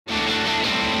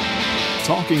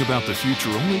Talking about the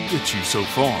future only gets you so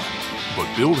far,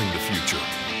 but building the future,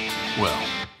 well,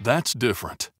 that's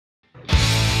different.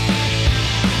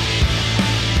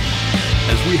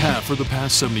 As we have for the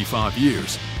past 75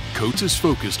 years, Coates is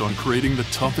focused on creating the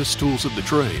toughest tools of the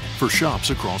trade for shops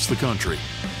across the country,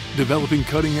 developing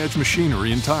cutting-edge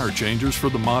machinery and tire changers for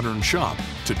the modern shop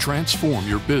to transform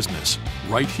your business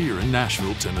right here in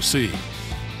Nashville, Tennessee.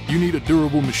 You need a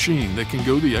durable machine that can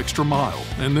go the extra mile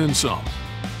and then some.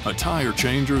 A tire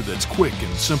changer that's quick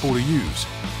and simple to use,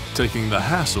 taking the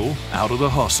hassle out of the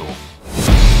hustle.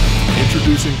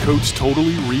 Introducing Coates'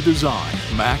 totally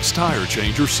redesigned Maxx Tire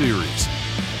Changer Series.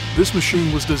 This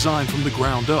machine was designed from the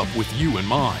ground up with you in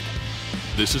mind.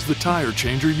 This is the tire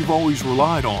changer you've always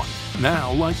relied on,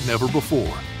 now like never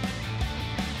before.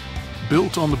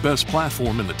 Built on the best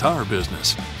platform in the tire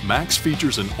business, Maxx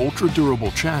features an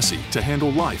ultra-durable chassis to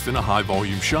handle life in a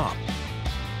high-volume shop.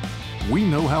 We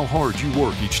know how hard you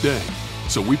work each day,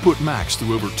 so we put Maxx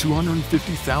through over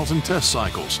 250,000 test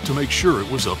cycles to make sure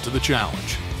it was up to the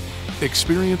challenge.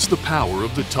 Experience the power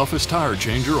of the toughest tire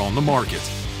changer on the market.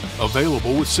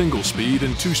 Available with single-speed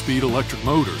and two-speed electric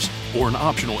motors or an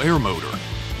optional air motor,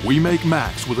 we make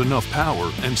Maxx with enough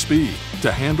power and speed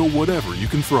to handle whatever you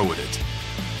can throw at it.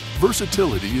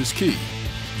 Versatility is key.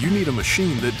 You need a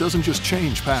machine that doesn't just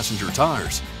change passenger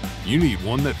tires. You need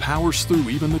one that powers through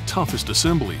even the toughest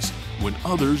assemblies when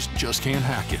others just can't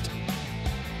hack it.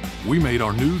 We made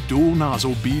our new dual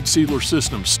nozzle bead sealer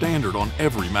system standard on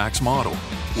every Maxx model.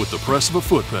 With the press of a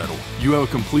foot pedal, you have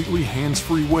a completely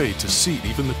hands-free way to seat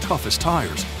even the toughest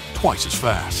tires twice as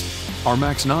fast. Our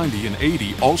Maxx 90 and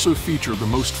 80 also feature the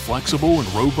most flexible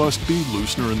and robust bead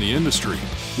loosener in the industry,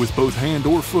 with both hand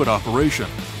or foot operation,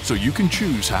 so you can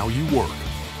choose how you work.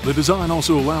 The design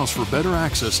also allows for better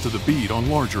access to the bead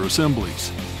on larger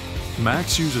assemblies.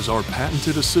 Maxx uses our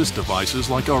patented assist devices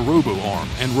like our Robo Arm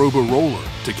and Robo Roller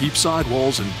to keep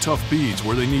sidewalls and tough beads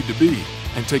where they need to be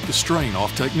and take the strain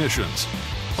off technicians.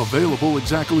 Available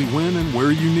exactly when and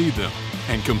where you need them,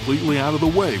 and completely out of the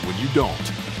way when you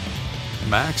don't.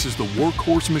 Maxx is the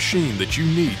workhorse machine that you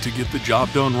need to get the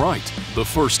job done right the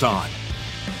first time.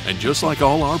 And just like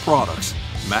all our products,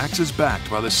 Maxx is backed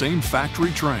by the same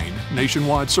factory-trained,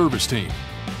 nationwide service team,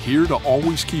 here to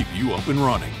always keep you up and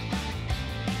running.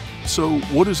 So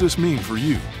what does this mean for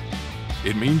you?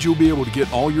 It means you'll be able to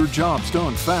get all your jobs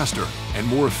done faster and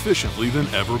more efficiently than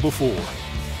ever before.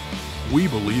 We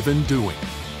believe in doing,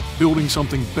 building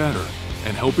something better,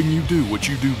 and helping you do what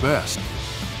you do best.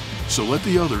 So let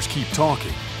the others keep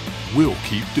talking. We'll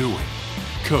keep doing.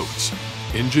 Coates,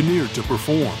 engineered to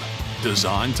perform,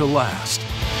 designed to last.